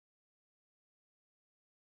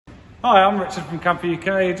Hi, I'm Richard from Camper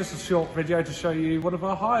UK. Just a short video to show you one of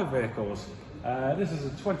our hire vehicles. This is a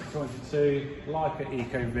 2022 Laika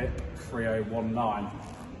Ecovip 3019.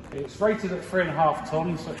 It's rated at 3.5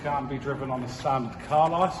 tonnes, so it can be driven on a standard car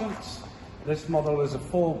licence. This model is a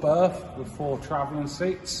 4-berth with 4 travelling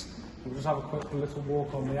seats. We'll just have a quick little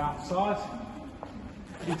walk on the outside.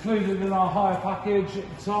 Included in our hire package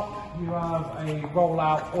at the top, you have a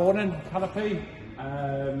roll-out awning canopy,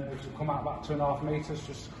 which will come out about 2.5 metres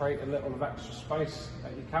just to create a little of extra space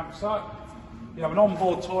at your campsite. You have an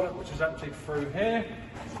onboard toilet which is emptied through here.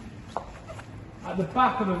 At the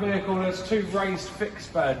back of the vehicle there's 2 raised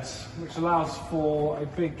fixed beds which allows for a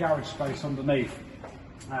big garage space underneath.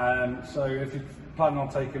 So if you're planning on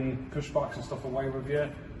taking push bikes and stuff away with you,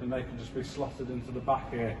 then they can just be slotted into the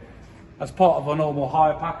back here. As part of our normal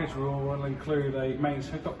hire package, we will include a mains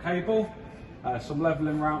hookup cable, some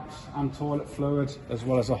levelling ramps and toilet fluid, as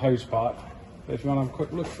well as a hose pipe. If you want to have a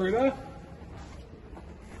quick look through there.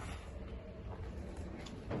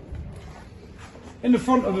 In the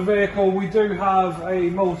front of the vehicle, we do have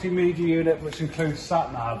a multimedia unit which includes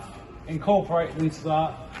sat-nav. Incorporated into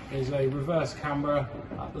that is a reverse camera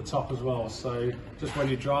at the top as well, so just when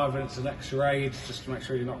you're driving it's an extra aid just to make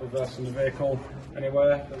sure you're not reversing the vehicle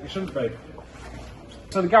anywhere that you shouldn't be.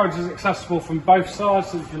 So the garage is accessible from both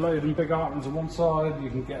sides, so if you're loading big items on one side you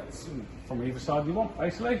can get from either side you want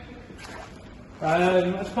basically.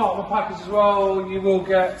 As part of the package as well you will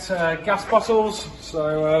get gas bottles,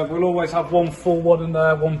 so we'll always have one full one in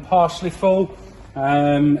there, one partially full.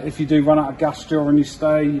 If you do run out of gas during your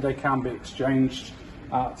stay, they can be exchanged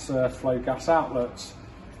at flow gas outlets.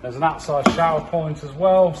 There's an outside shower point as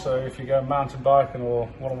well, so if you go mountain biking or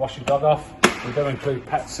want to wash your dog off, we do include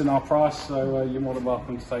pets in our price, so you're more than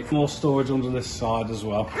welcome to take more storage under this side as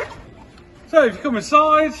well. So if you come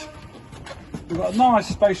inside, we've got a nice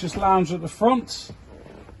spacious lounge at the front.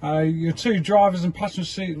 Your 2 drivers and passenger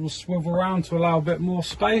seat will swivel around to allow a bit more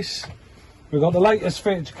space. We've got the latest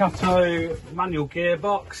fitted Cato manual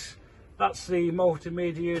gearbox. That's the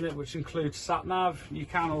multimedia unit which includes sat-nav. You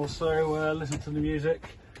can also listen to the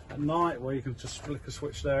music at night, where you can just flick a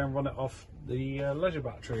switch there and run it off the leisure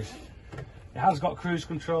batteries. It has got cruise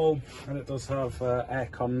control and it does have air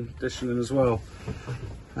conditioning as well.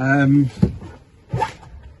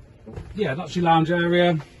 Yeah, that's your lounge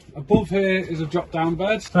area. Above here is a drop-down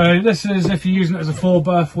bed. So this is if you're using it as a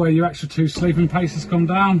 4-berth where your extra 2 sleeping places come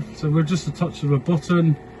down. So with just a touch of a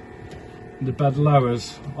button, the bed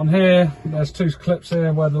lowers. On here, there's 2 clips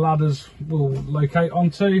here where the ladders will locate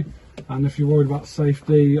onto. And if you're worried about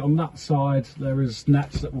safety, on that side there is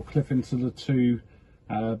nets that will clip into the 2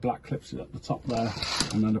 black clips at the top there.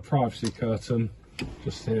 And then a privacy curtain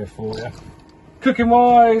just here for you. Cooking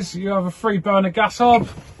wise, you have a 3-burner gas hob.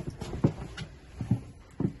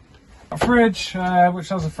 A fridge which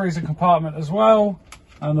has a freezer compartment as well,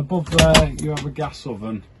 and above there you have a gas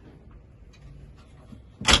oven.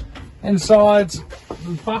 Inside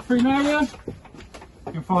the bathroom area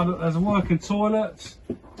you'll find that there's a working toilet,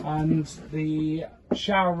 and the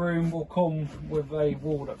shower room will come with a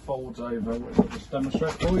wall that folds over, which I'll just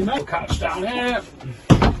demonstrate for you now. We'll catch down here.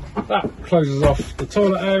 That closes off the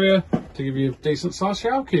toilet area to give you a decent sized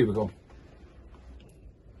shower cubicle.